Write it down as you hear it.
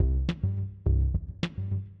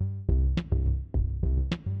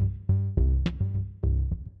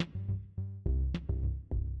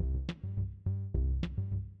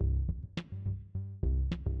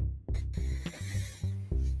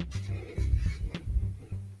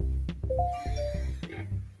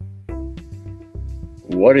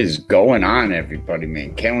What is going on, everybody,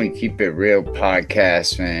 man? Can we keep it real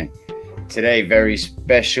podcast, man? Today, very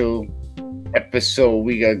special episode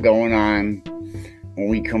we got going on. When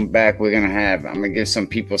we come back, I'm going to give some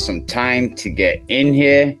people some time to get in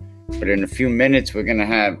here. But in a few minutes, we're going to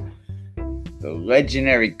have the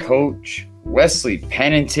legendary coach, Wesley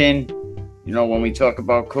Pennington. You know, when we talk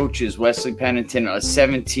about coaches, Wesley Pennington, a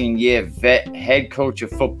 17-year vet, head coach of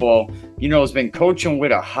football, has been coaching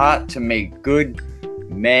with a heart to make good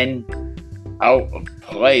men out of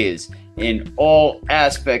players in all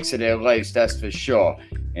aspects of their lives, that's for sure.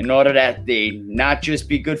 In order that they not just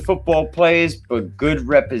be good football players, but good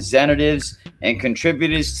representatives and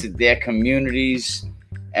contributors to their communities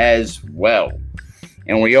as well.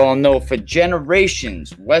 And we all know for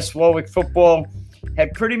generations, West Warwick football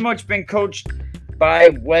had pretty much been coached by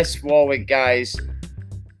West Warwick guys,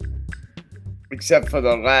 except for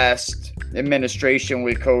the last administration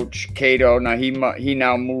with Coach Cato. Now he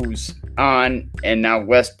now moves on, and now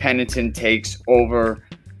Wes Pennington takes over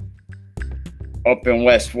up in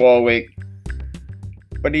West Warwick.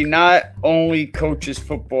 But he not only coaches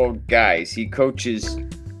football guys, he coaches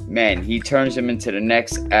men. He turns them into the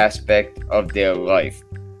next aspect of their life.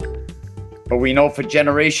 But we know for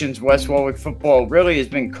generations, West Warwick football really has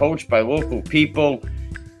been coached by local people,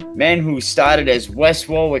 men who started as West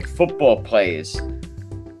Warwick football players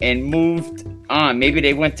and moved on. Maybe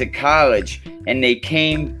they went to college and they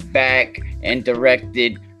came back and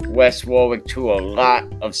directed West Warwick to a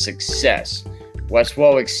lot of success. West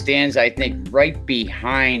Warwick stands, I think, right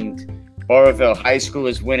behind Burrillville High School,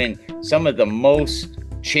 is winning some of the most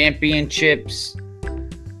championships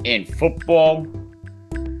in football.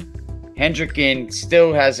 Hendricken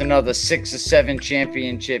still has another 6 or 7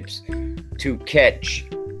 championships to catch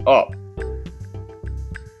up.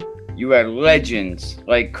 You had legends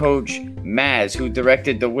like Coach Maz, who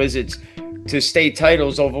directed the Wizards to state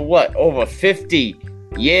titles over 50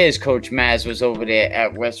 years. Coach Maz was over there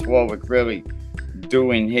at West Warwick really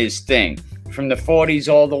doing his thing. From the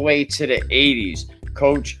 40s all the way to the 80s,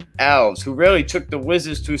 Coach Alves, who really took the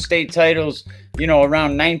Wizards to state titles,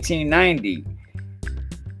 around 1990.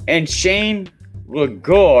 And Shane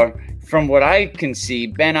Legore, from what I can see,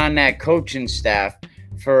 been on that coaching staff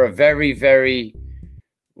for a very, very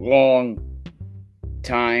long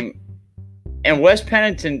time. And Wes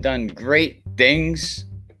Pennington done great things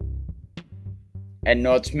at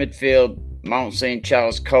North Smithfield, Mount St.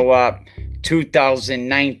 Charles Co-op,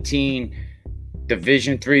 2019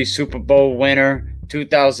 Division III Super Bowl winner,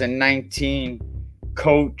 2019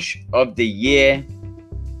 Coach of the Year.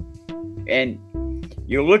 And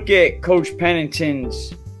you look at Coach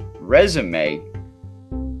Pennington's resume,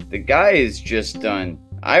 the guy is just done.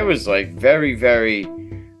 I was very, very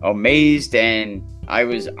amazed, and I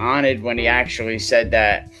was honored when he actually said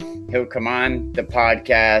that he'll come on the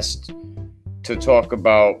podcast to talk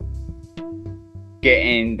about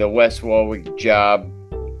getting the West Warwick job.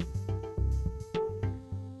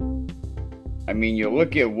 I mean, you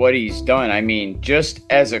look at what he's done. I mean, just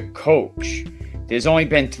as a coach, there's only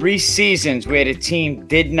been 3 seasons where the team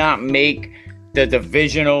did not make the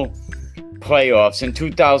divisional playoffs. In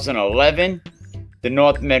 2011, the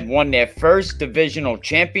Northmen won their first divisional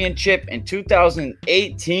championship. In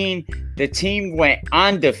 2018, the team went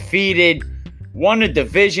undefeated, won a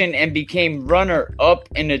division, and became runner-up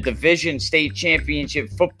in the division state championship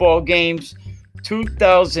football games.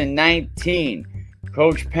 2019,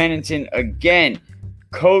 Coach Pennington again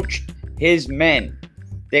coached his men.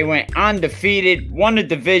 They went undefeated, won the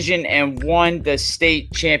division, and won the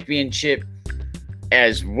state championship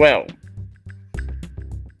as well.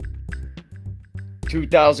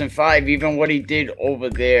 2005, even what he did over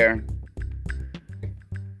there,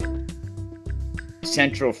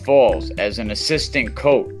 Central Falls, as an assistant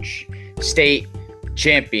coach, state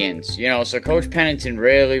champions. So Coach Pennington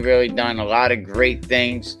really, really done a lot of great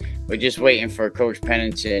things. We're just waiting for Coach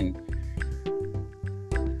Pennington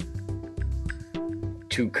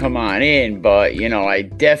to come on in, but I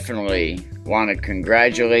definitely want to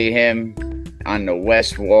congratulate him on the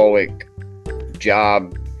West Warwick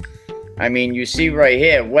job. I mean, you see right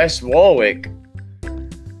here, West Warwick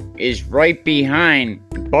is right behind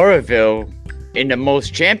Burrillville in the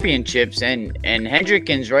most championships, and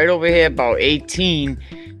Hendricken's right over here, about 18.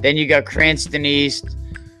 Then you got Cranston East,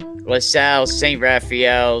 LaSalle, St.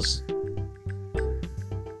 Raphael's.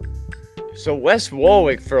 So West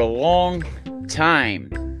Warwick, for a long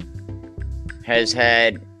time, has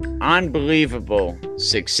had unbelievable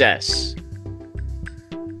success.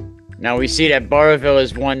 Now we see that Burrillville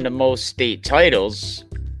has won the most state titles.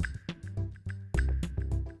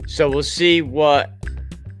 So we'll see what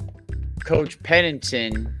Coach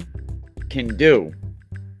Pennington can do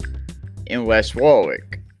in West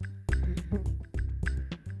Warwick.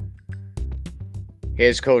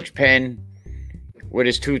 Here's Coach Penn with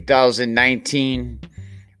his 2019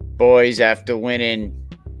 boys after winning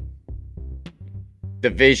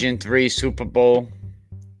Division III Super Bowl.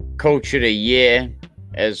 Coach of the Year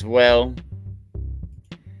as well.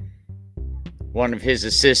 One of his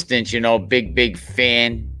assistants, big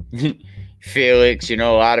fan. Felix, a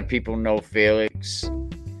lot of people know Felix.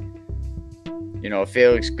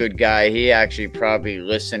 Felix, good guy. He actually probably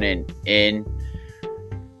listening in.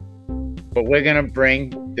 But we're going to bring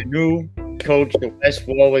the new coach, the West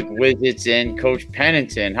Warwick Wizards, in, Coach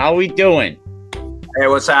Pennington. How we doing? Hey,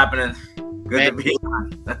 what's happening? Good to be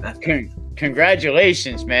on.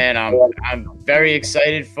 Congratulations, man. I'm very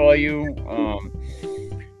excited for you.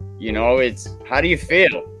 How do you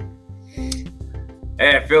feel?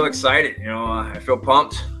 Hey, I feel excited. I feel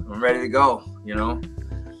pumped. I'm ready to go.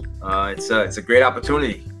 It's a great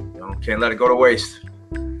opportunity. Can't let it go to waste.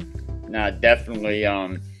 Nah, definitely.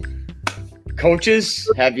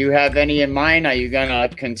 Coaches, have you have any in mind? Are you gonna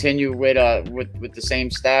continue with the same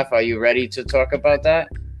staff? Are you ready to talk about that?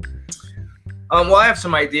 Well, I have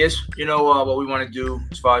some ideas. What we want to do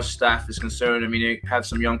as far as staff is concerned. I mean, I have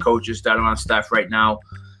some young coaches that are on staff right now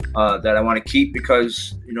that I want to keep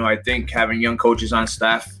because I think having young coaches on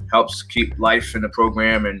staff helps keep life in the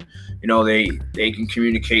program, and they can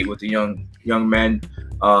communicate with the young men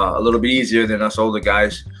a little bit easier than us older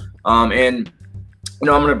guys. And I'm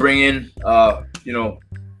going to bring in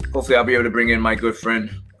hopefully I'll be able to bring in my good friend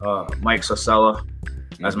Mike Sosella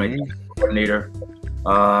as my coordinator.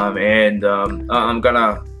 And I'm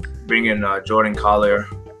gonna bring in Jordan Collier,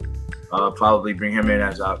 probably bring him in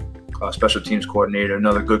as a special teams coordinator,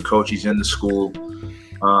 another good coach. He's in the school.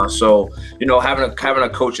 So having a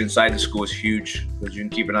coach inside the school is huge because you can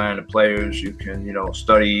keep an eye on the players, you can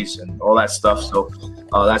studies and all that stuff. So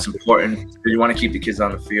that's important because you want to keep the kids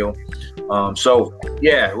on the field. So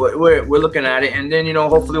yeah, we're looking at it, and then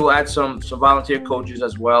hopefully we'll add some volunteer coaches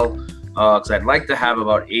as well, because I'd like to have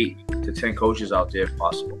about 8 to 10 coaches out there if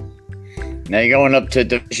possible. Now you're going up to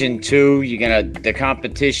Division II. The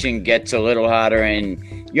competition gets a little harder, and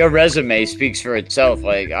your resume speaks for itself.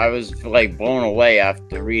 Like, I was blown away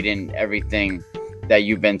after reading everything that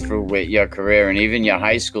you've been through with your career, and even your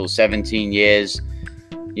high school, 17 years,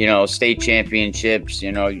 state championships.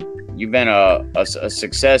 You've been a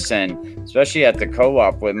success, and especially at the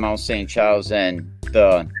co-op with Mount St. Charles and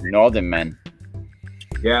the Northern Men.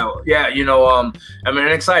 Yeah. I'm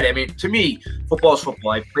excited. I mean, to me, football is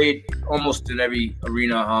football. I played almost in every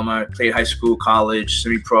arena. I played high school, college,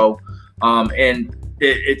 semi-pro, and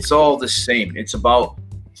it's all the same. It's about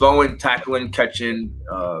throwing, tackling, catching,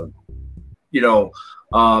 and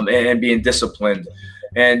being disciplined.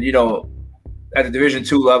 And at the Division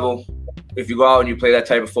II level, if you go out and you play that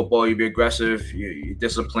type of football, you be aggressive, you're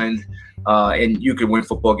disciplined, and you can win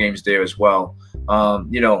football games there as well.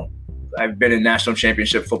 I've been in national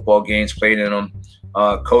championship football games, played in them,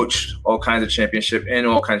 coached all kinds of championship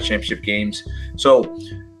games. So,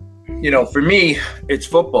 for me, it's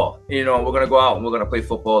football. We're going to go out and we're going to play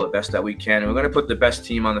football the best that we can. And we're going to put the best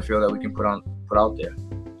team on the field that we can put out there.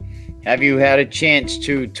 Have you had a chance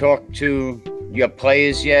to talk to your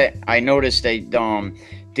players yet? I noticed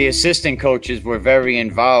the assistant coaches were very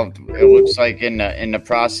involved. It looks like in the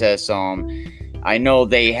process. I know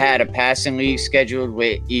they had a passing league scheduled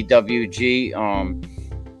with EWG.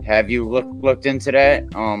 Have you looked into that?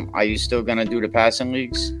 Are you still gonna do the passing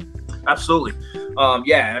leagues? Absolutely.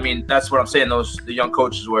 Yeah, I mean, that's what I'm saying. The young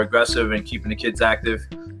coaches were aggressive and keeping the kids active,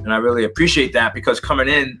 and I really appreciate that because coming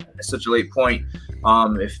in at such a late point,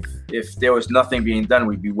 if there was nothing being done,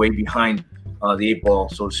 we'd be way behind the 8 ball,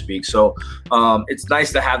 so to speak. So it's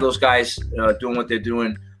nice to have those guys doing what they're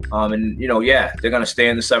doing. And they're gonna stay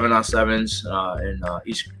in the 7-on-7s in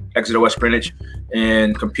East Exeter West Greenwich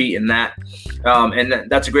and compete in that. And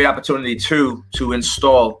that's a great opportunity too to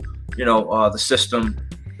install, the system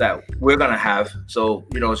that we're gonna have. So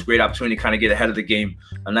it's a great opportunity to kind of get ahead of the game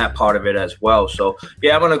on that part of it as well. So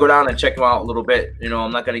yeah, I'm gonna go down and check them out a little bit.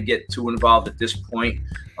 I'm not gonna get too involved at this point.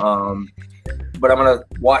 But I'm gonna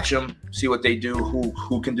watch them, see what they do,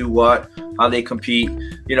 who can do what, how they compete,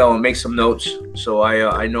 and make some notes so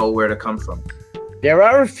I know where to come from. There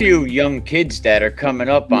are a few young kids that are coming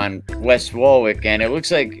up on West Warwick, and it looks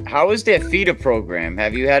like, how is their feeder program?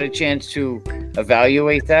 Have you had a chance to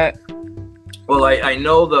evaluate that? Well, I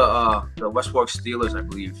know the West Warwick Steelers, I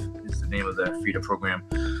believe, is the name of their feeder program.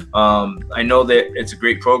 I know that it's a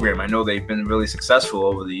great program. I know they've been really successful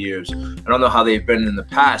over the years. I don't know how they've been in the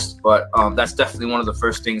past, but that's definitely one of the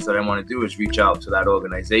first things that I want to do is reach out to that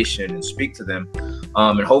organization and speak to them,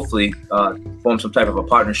 and hopefully form some type of a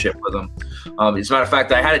partnership with them. As a matter of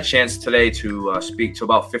fact, I had a chance today to speak to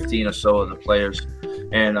about 15 or so of the players.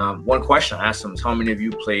 And one question I asked them is, how many of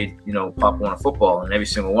you played, Pop Warner football? And every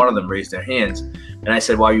single one of them raised their hands. And I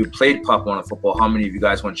said, while you played Pop Warner football, how many of you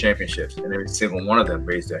guys won championships? And every single one of them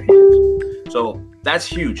raised their hands. So that's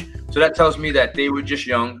huge. So that tells me that they were just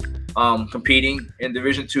young, competing in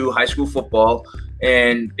Division II high school football,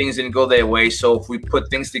 and things didn't go their way. So if we put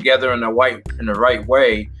things together in the right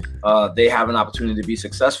way, they have an opportunity to be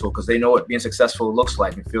successful, because they know what being successful looks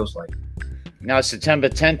like and feels like. Now, September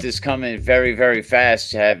 10th is coming very, very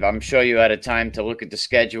fast. I'm sure you had a time to look at the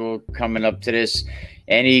schedule coming up to this.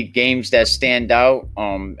 Any games that stand out?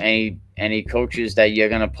 Any coaches that you're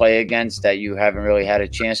going to play against that you haven't really had a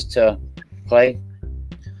chance to play?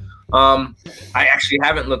 I actually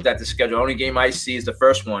haven't looked at the schedule. The only game I see is the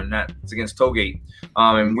first one. That's against Tollgate.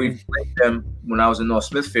 And we've played them when I was in North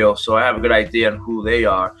Smithfield, so I have a good idea on who they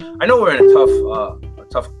are. I know we're in a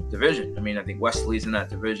tough division. I mean, I think Wesley's in that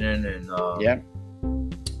division, and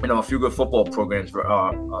a few good football programs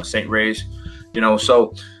for St. Ray's.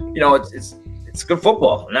 So it's good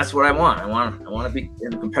football, and that's what I want. I want to be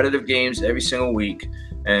in competitive games every single week,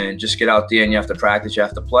 and just get out there, and you have to practice, you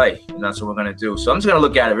have to play, and that's what we're going to do. So I'm just going to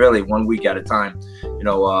look at it really 1 week at a time.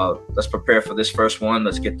 Let's prepare for this first one.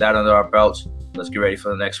 Let's get that under our belts. Let's get ready for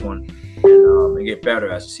the next one, and get better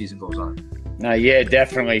as the season goes on. Yeah,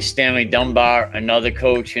 definitely. Stanley Dunbar, another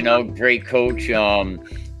coach, great coach.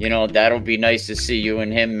 That'll be nice to see you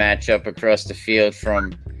and him match up across the field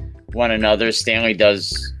from one another. Stanley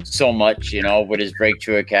does so much, with his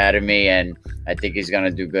Breakthrough Academy, and I think he's going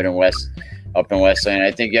to do good up in Wesley. And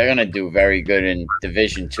I think you're going to do very good in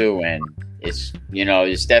Division II, and it's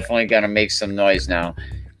definitely going to make some noise now.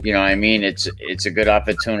 It's a good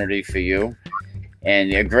opportunity for you,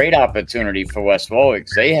 and a great opportunity for West Warwick.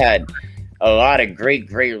 They had a lot of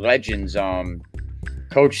great legends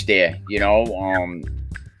coach there,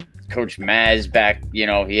 Coach Maz back,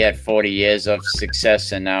 he had 40 years of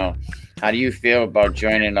success. And now, how do you feel about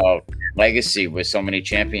joining a legacy with so many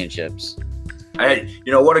championships?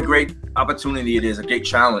 What a great opportunity it is, a great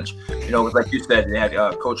challenge. Like you said, they had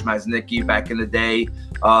Coach Maznicki back in the day.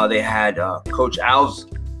 They had Coach Alves,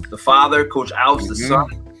 the father, Coach Alves, the son,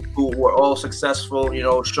 who were all successful.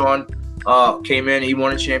 Sean came in, he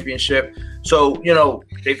won a championship. So,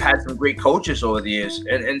 they've had some great coaches over the years.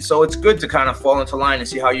 And so it's good to kind of fall into line and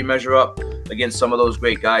see how you measure up against some of those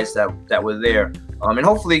great guys that were there. And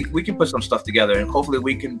hopefully we can put some stuff together, and hopefully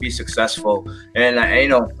we can be successful. And,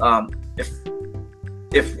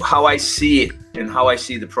 if how I see it and how I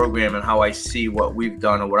see the program and how I see what we've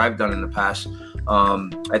done or what I've done in the past,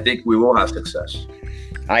 I think we will have success.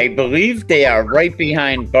 I believe they are right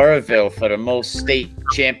behind Burrillville for the most state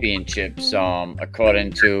championships,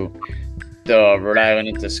 according to the Rhode Island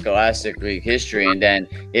Interscholastic League history. And then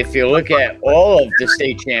if you look at all of the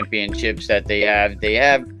state championships that they have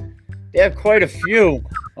quite a few.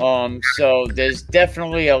 So there's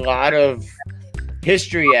definitely a lot of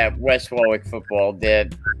history at West Warwick football. They're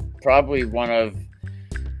probably one of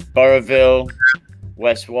Burrillville,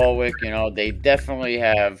 West Warwick, they definitely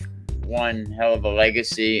have one hell of a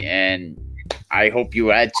legacy, and I hope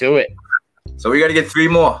you add to it. So we got to get 3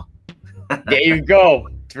 more. There you go.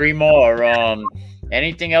 3 more.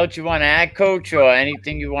 Anything else you want to add, Coach, or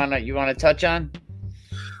anything you want to touch on?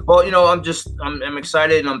 Well, I'm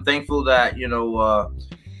excited, and I'm thankful that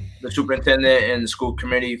the superintendent and the school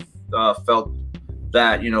committee felt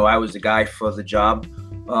that I was the guy for the job,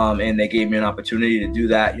 and they gave me an opportunity to do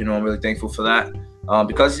that. I'm really thankful for that,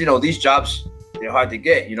 because these jobs, they're hard to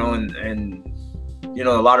get, and a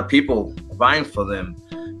lot of people are vying for them.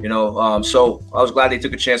 So I was glad they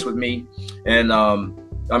took a chance with me, and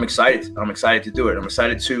I'm excited. I'm excited to do it. I'm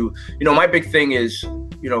excited to, my big thing is,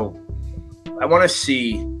 I want to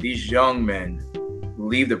see these young men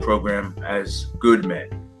leave the program as good men.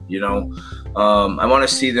 I want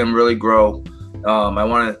to see them really grow. I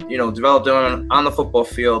want to, develop them on the football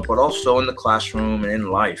field, but also in the classroom and in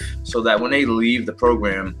life, so that when they leave the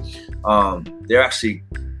program, they're actually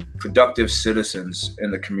productive citizens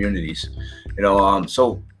in the communities.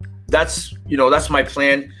 So that's my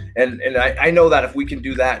plan. And I know that if we can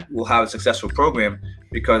do that, we'll have a successful program,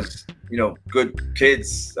 because, good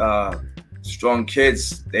kids, strong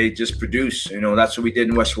kids, they just produce. That's what we did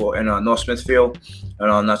in North Smithfield,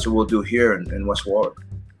 and that's what we'll do here in West Warwick.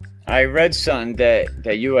 I read something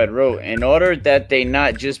that you had wrote. In order that they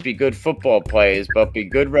not just be good football players, but be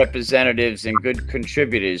good representatives and good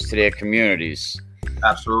contributors to their communities.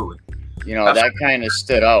 Absolutely. That kind of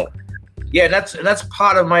stood out. Yeah, that's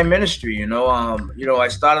part of my ministry. I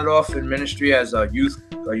started off in ministry as a youth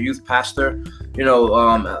pastor.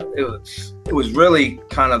 It was really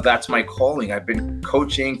kind of, that's my calling. I've been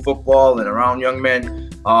coaching football and around young men,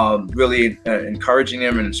 really encouraging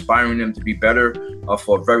them and inspiring them to be better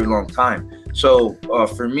for a very long time. So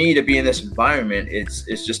for me to be in this environment, it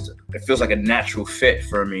feels like a natural fit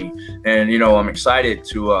for me. And I'm excited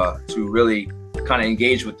to really kind of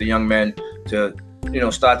engage with the young men, to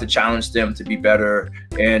start to challenge them to be better,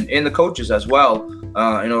 and in the coaches as well,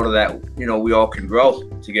 in order that we all can grow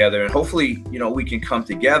together, and hopefully we can come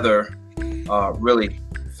together really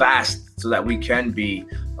fast so that we can be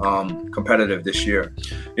competitive this year.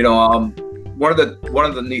 One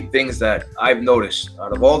of the neat things that I've noticed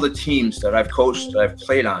out of all the teams that I've coached, that I've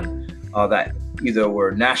played on, that either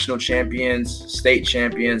were national champions, state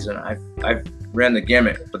champions, and I've ran the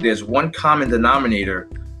gamut, but there's one common denominator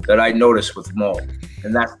that I noticed with them all,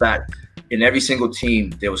 and that's that in every single team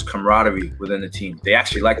there was camaraderie within the team. They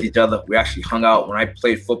actually liked each other. We actually hung out. When I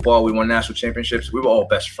played football, we won national championships. We were all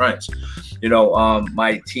best friends.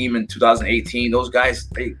 My team in 2018, those guys,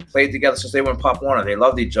 they played together since they were in Pop Warner. They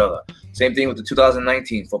loved each other. Same thing with the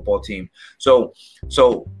 2019 football team. So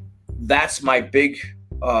that's my big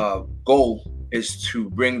goal, is to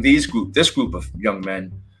bring this group of young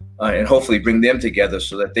men, and hopefully bring them together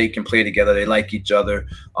so that they can play together. They like each other,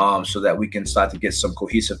 so that we can start to get some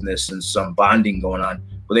cohesiveness and some bonding going on,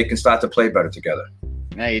 where they can start to play better together.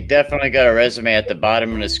 Now, you definitely got a resume at the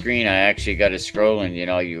bottom of the screen. I actually got it scrolling.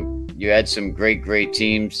 You had some great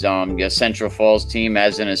teams. Your Central Falls team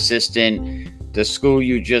as an assistant, the school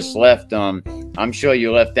you just left, I'm sure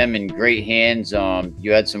you left them in great hands.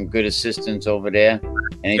 You had some good assistants over there.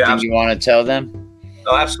 Anything you want to tell them?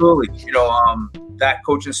 No, absolutely. That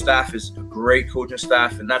coaching staff is a great coaching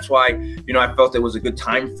staff, and that's why I felt it was a good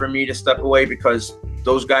time for me to step away, because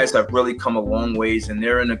those guys have really come a long ways, and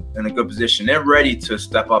they're in a good position. They're ready to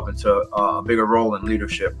step up into a bigger role in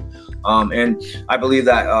leadership, and I believe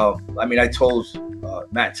that. I told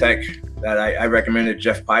Matt Tech that I recommended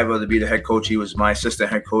Jeff Paiva to be the head coach. He was my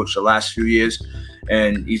assistant head coach the last few years,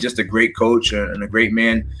 and he's just a great coach and a great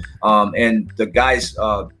man. And the guys,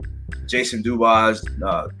 Jason Dubas,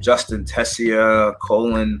 Justin Tessia,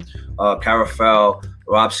 Colin Carafel,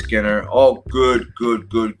 Rob Skinner, all good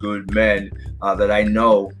men that I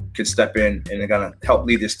know can step in, and they're gonna help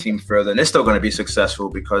lead this team further. And they're still gonna be successful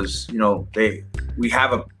because we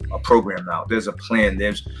have a program now. There's a plan.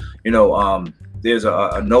 There's there's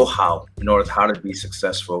a know-how in order to how to be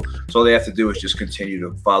successful. So all they have to do is just continue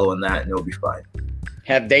to follow in that, and they'll be fine.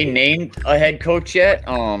 Have they named a head coach yet?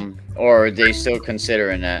 Or are they still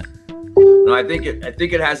considering that? No, I think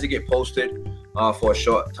it has to get posted for a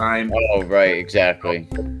short time. Oh, right, exactly.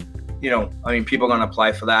 People are gonna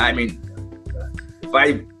apply for that. If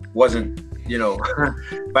I wasn't,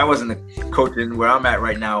 if I wasn't coaching where I'm at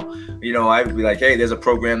right now, I'd be like, hey, there's a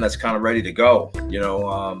program that's kind of ready to go.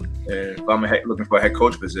 And if I'm looking for a head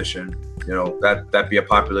coach position, that'd be a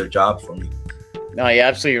popular job for me. No, you're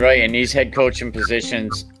absolutely right. And these head coaching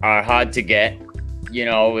positions are hard to get.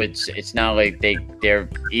 It's not like they're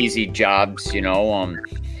easy jobs,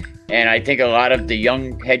 and I think a lot of the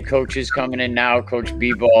young head coaches coming in now, Coach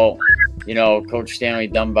Beball, Coach Stanley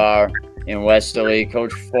Dunbar in Westerly,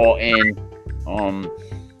 Coach Fulton,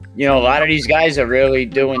 a lot of these guys are really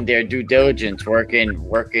doing their due diligence, working,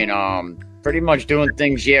 pretty much doing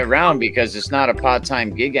things year round, because it's not a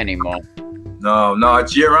part-time gig anymore. No,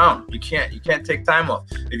 it's year round. You can't take time off.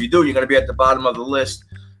 If you do, you're gonna be at the bottom of the list,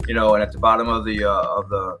 and at the bottom of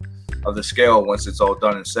the scale once it's all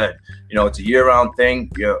done and said. It's a year-round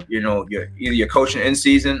thing. You're either coaching in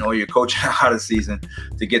season or you're coaching out of season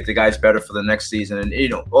to get the guys better for the next season.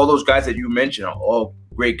 And all those guys that you mentioned are all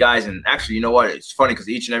great guys. And actually, you know what? It's funny because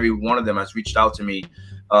each and every one of them has reached out to me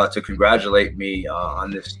to congratulate me on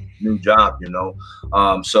this new job.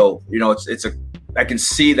 So I can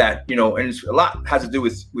see that. And it's a lot has to do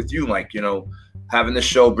with you, Mike. Having this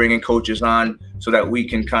show, bringing coaches on so that we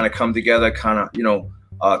can kind of come together,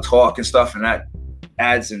 talk and stuff, and that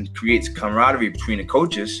adds and creates camaraderie between the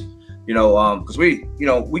coaches, because we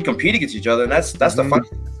compete against each other, and that's the fun.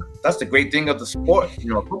 That's the great thing of the sport,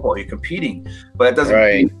 football. You're competing, but it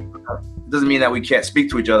doesn't mean that we can't speak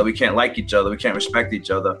to each other, we can't like each other, we can't respect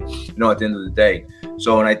each other, at the end of the day.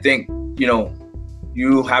 So, and I think,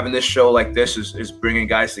 you having this show like this is bringing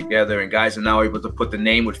guys together, and guys are now able to put the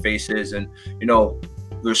name with faces, and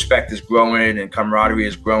respect is growing and camaraderie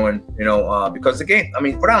is growing, because the game,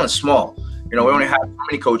 Rhode Island's small. We only have so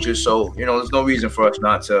many coaches, so, there's no reason for us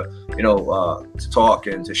not to, to talk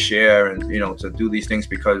and to share and, to do these things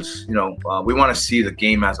because, we want to see the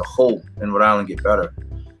game as a whole in Rhode Island get better.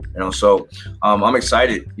 So I'm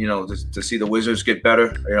excited, to see the Wizards get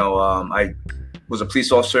better. I was a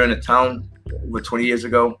police officer in the town over 20 years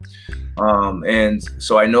ago. And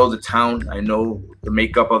so I know the town, I know the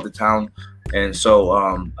makeup of the town. And so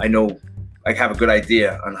I know I have a good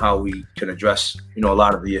idea on how we can address, a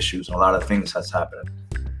lot of the issues and a lot of things that's happening.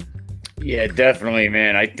 Yeah, definitely,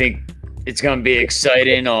 man. I think it's going to be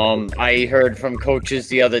exciting. I heard from coaches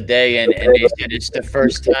the other day, and they said it's the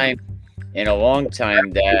first time in a long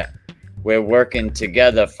time that we're working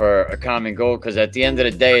together for a common goal, because at the end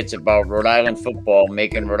of the day, it's about Rhode Island football,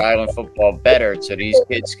 making Rhode Island football better so these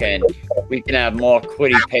kids we can have more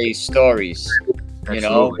Quiddy Pay stories,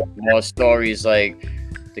 more stories like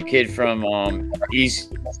the kid from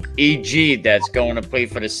EG that's going to play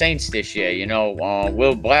for the Saints this year,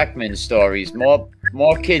 Will Blackman stories,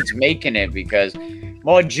 more kids making it because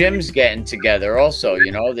more gyms getting together also,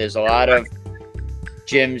 there's a lot of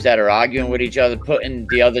gyms that are arguing with each other, putting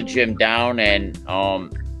the other gym down, and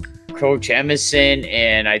Coach Emerson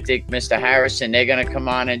and I think Mr. Harrison, they're going to come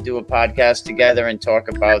on and do a podcast together and talk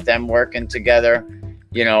about them working together,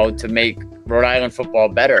 to make Rhode Island football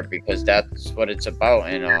better, because that's what it's about.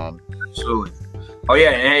 And absolutely. Oh yeah,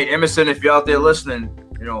 and hey, Emerson, if you're out there listening,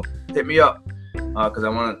 hit me up because I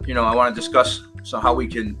want to discuss how we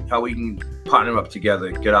can partner up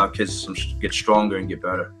together, get our kids get stronger and get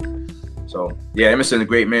better. So yeah, Emerson's a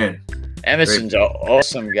great man. Emerson's an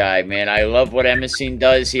awesome guy, man. I love what Emerson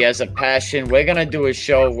does. He has a passion. We're gonna do a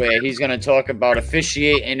show where he's gonna talk about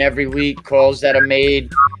officiating every week, calls that are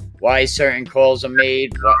made, why certain calls are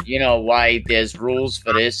made, why there's rules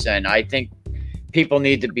for this. And I think people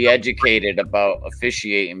need to be educated about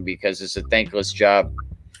officiating because it's a thankless job.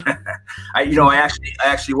 I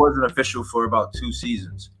actually was an official for about 2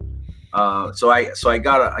 seasons. So I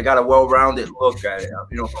got a well-rounded look at it,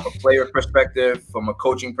 from a player perspective, from a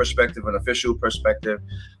coaching perspective, an official perspective.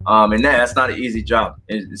 And that's not an easy job.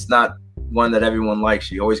 It's not one that everyone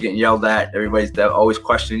likes. You're always getting yelled at. Everybody's always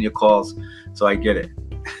questioning your calls. So I get it.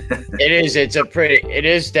 It is. It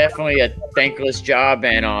is definitely a thankless job,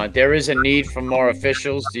 and there is a need for more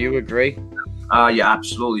officials. Do you agree? Yeah,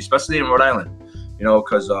 absolutely. Especially in Rhode Island,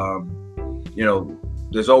 because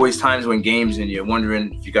there's always times when games and you're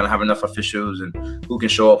wondering if you're gonna have enough officials and who can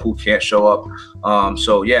show up, who can't show up.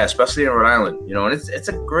 So yeah, especially in Rhode Island, and it's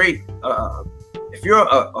a great. If you're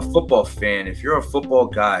a football fan, if you're a football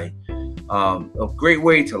guy, a great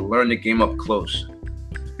way to learn the game up close.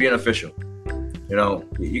 Be an official.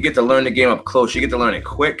 You get to learn the game up close. You get to learn it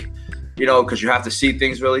quick, because you have to see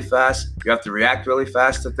things really fast. You have to react really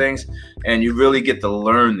fast to things, and you really get to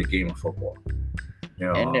learn the game of football.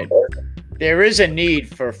 There is a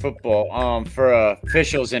need for football, for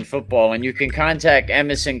officials in football, and you can contact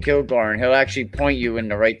Emerson Kilgore, and he'll actually point you in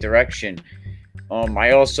the right direction.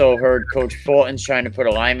 I also heard Coach Fulton's trying to put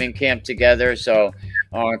a lineman camp together, so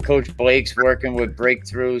Coach Blake's working with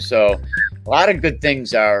Breakthrough, so a lot of good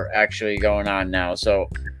things are actually going on now. So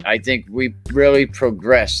I think we really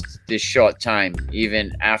progressed this short time,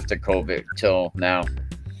 even after COVID till now.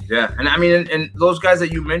 Yeah, and and those guys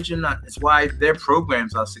that you mentioned, it's why their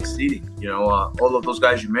programs are succeeding. All of those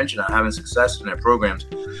guys you mentioned are having success in their programs.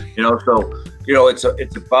 So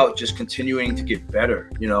it's about just continuing to get better.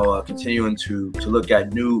 Continuing to look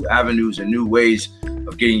at new avenues and new ways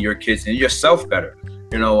of getting your kids and yourself better.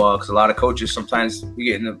 Because a lot of coaches, sometimes we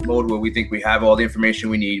get in the mode where we think we have all the information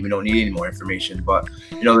we need. We don't need any more information. But,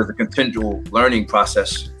 there's a continual learning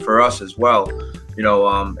process for us as well.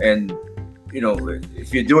 And,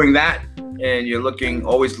 if you're doing that and you're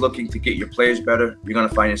always looking to get your players better, you're going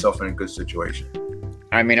to find yourself in a good situation.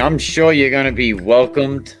 I'm sure you're going to be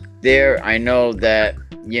welcomed there. I know that,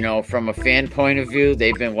 from a fan point of view,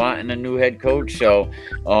 they've been wanting a new head coach. So,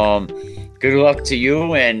 good luck to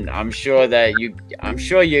you, and I'm sure the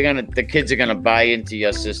kids are gonna buy into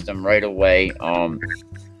your system right away.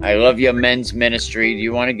 I love your men's ministry. Do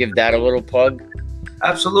you want to give that a little plug?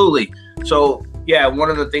 Absolutely. So yeah, one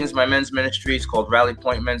of the things my men's ministry is called Rally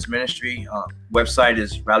Point Men's Ministry. Website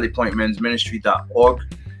is rallypointmensministry.org,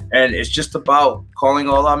 and it's just about calling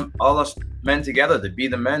all us men together to be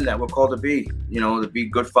the men that we're called to be. To be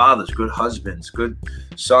good fathers, good husbands, good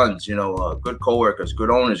sons. Good co-workers, good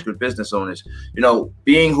owners, good business owners.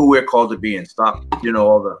 Being who we're called to be, and stop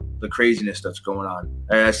all the craziness that's going on.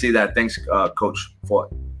 And I see that. Thanks, Coach Fort.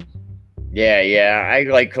 Yeah, I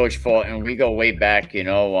like Coach Fulton. We go way back.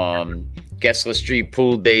 Gessler Street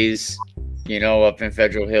pool days. up in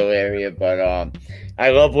Federal Hill area. But I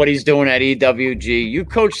love what he's doing at EWG. You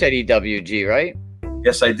coached at EWG, right?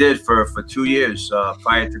 Yes, I did for 2 years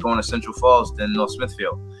prior to going to Central Falls, then North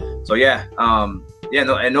Smithfield. So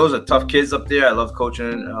and those are tough kids up there. I love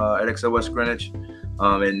coaching at Excel West Greenwich,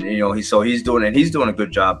 and he's doing a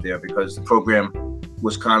good job there because the program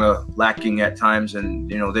was kind of lacking at times, and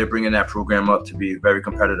they're bringing that program up to be a very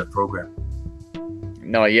competitive program.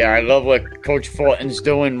 No, yeah, I love what Coach Fortin's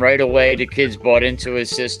doing right away. The kids bought into his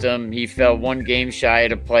system. He fell one game shy of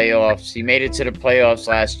the playoffs. He made it to the playoffs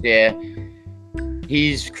last year.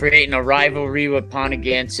 He's creating a rivalry with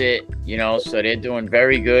Pontigansett, so they're doing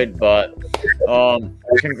very good. But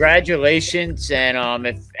congratulations, and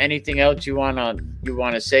if anything else you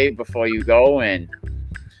wanna say before you go, and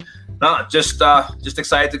no, just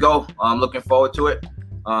excited to go. I'm looking forward to it.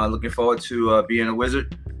 Looking forward to being a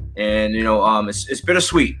Wizard, and it's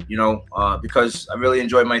bittersweet, because I really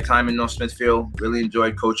enjoyed my time in North Smithfield. Really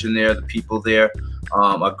enjoyed coaching there. The people there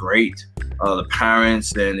are great. The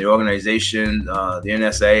parents and the organization, the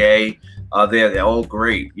NSAA, they're all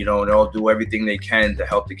great. They all do everything they can to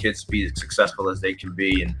help the kids be as successful as they can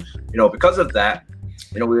be. And, because of that,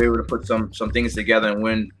 we were able to put some things together and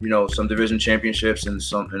win, some division championships and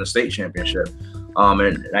a state championship.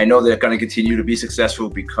 And I know they're going to continue to be successful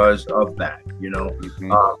because of that,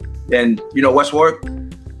 and, West Warwick,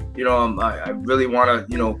 I really want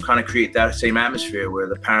to, kind of create that same atmosphere where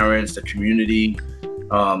the parents, the community,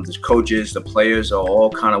 the coaches, the players are all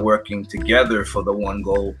kind of working together for the one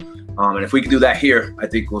goal. And if we can do that here, I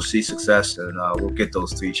think we'll see success, and we'll get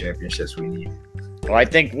those 3 championships we need. Well, I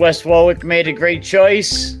think West Warwick made a great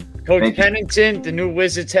choice. Coach Pennington, the new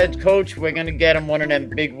Wizards head coach, we're going to get him one of them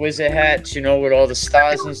big Wizard hats, with all the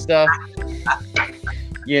stars and stuff.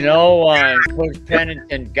 Coach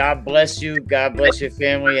Pennington, God bless you. God bless your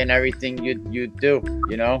family and everything you do,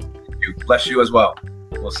 Bless you as well.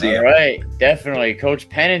 We'll see. All right, definitely. Coach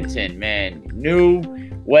Pennington, man. New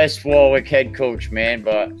West Warwick head coach, man.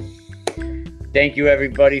 But thank you,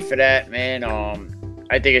 everybody, for that, man.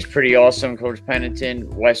 I think it's pretty awesome, Coach Pennington.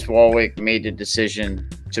 West Warwick made the decision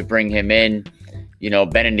to bring him in.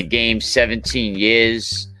 Been in the game 17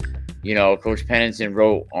 years. Coach Pennington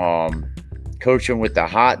wrote, coaching with the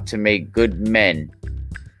heart to make good men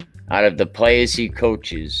out of the players he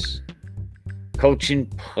coaches. Coaching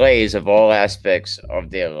players of all aspects of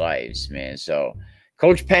their lives, man. So,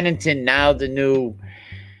 Coach Pennington, now the new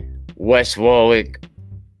West Warwick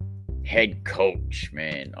head coach,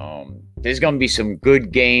 man. There's going to be some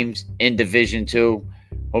good games in Division 2.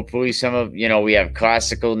 Hopefully some of, we have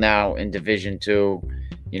Classical now in Division 2.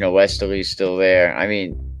 Westerly's still there. I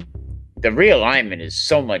mean, the realignment is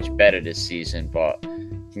so much better this season, but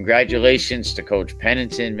congratulations to Coach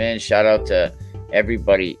Pennington, man. Shout out to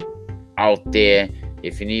everybody out there.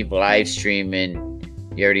 If you need live streaming,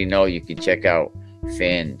 you already know you can check out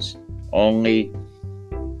Fans Only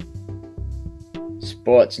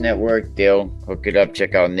Sports Network. They'll hook it up.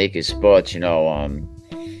 Check out Naked Sports.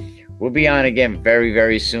 We'll be on again very,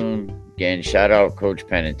 very soon. Again, shout out Coach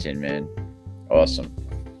Pennington, man. Awesome.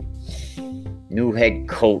 New head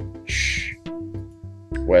coach,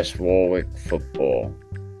 West Warwick football.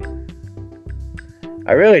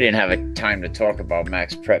 I really didn't have a time to talk about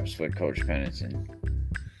Max Preps with Coach Pennington.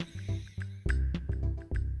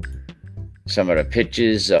 Some of the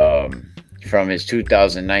pictures from his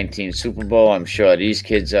 2019 Super Bowl, I'm sure these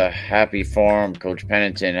kids are happy for him. Coach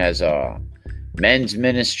Pennington has a men's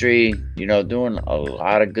ministry, doing a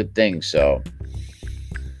lot of good things. So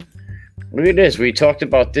look at this. We talked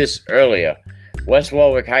about this earlier. West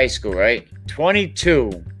Warwick High School, right?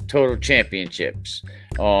 22 total championships.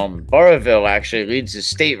 Burrillville actually leads the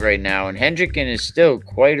state right now, and Hendricken is still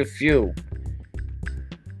quite a few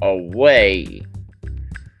away.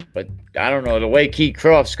 But I don't know, the way Key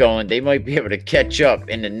Croft's going, they might be able to catch up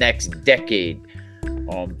in the next decade.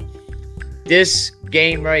 This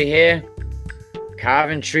game right here,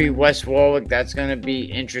 Coventry, West Warwick, that's going to be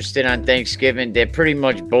interesting on Thanksgiving. They're pretty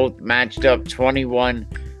much both matched up 21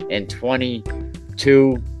 and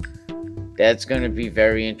 22. That's going to be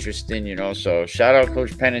very interesting, So shout out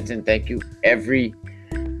Coach Pennington. Thank you,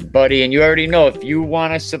 everybody. And you already know, if you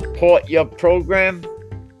want to support your program,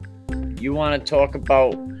 you want to talk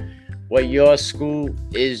about what your school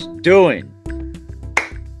is doing,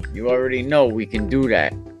 you already know we can do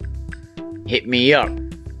that. Hit me up.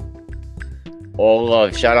 All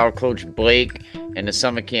love. Shout out Coach Blake and the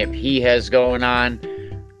summer camp he has going on.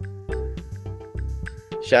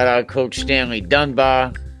 Shout out Coach Stanley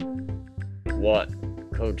Dunbar. What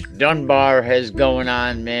Coach Dunbar has going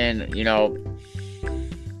on, man. We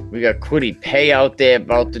got Quiddy Pay out there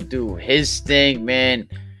about to do his thing, man.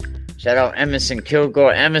 Shout out Emerson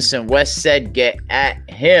Kilgore. Emerson West said get at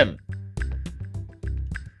him.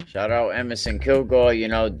 Shout out Emerson Kilgore,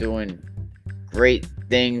 doing great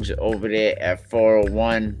things over there at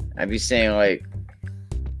 401. I be saying, like,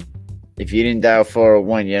 if you didn't dial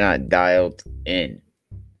 401, you're not dialed in.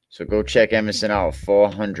 So go check Emerson out,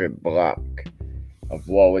 400 block of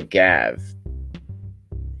Warwick Ave.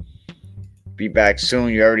 Be back soon.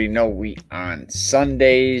 You already know we on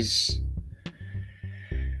Sundays.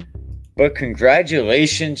 But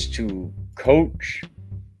congratulations to Coach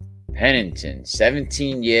Pennington,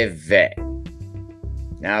 17-year vet.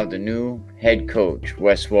 Now the new head coach,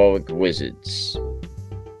 West Warwick Wizards.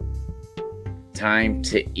 Time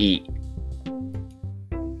to eat.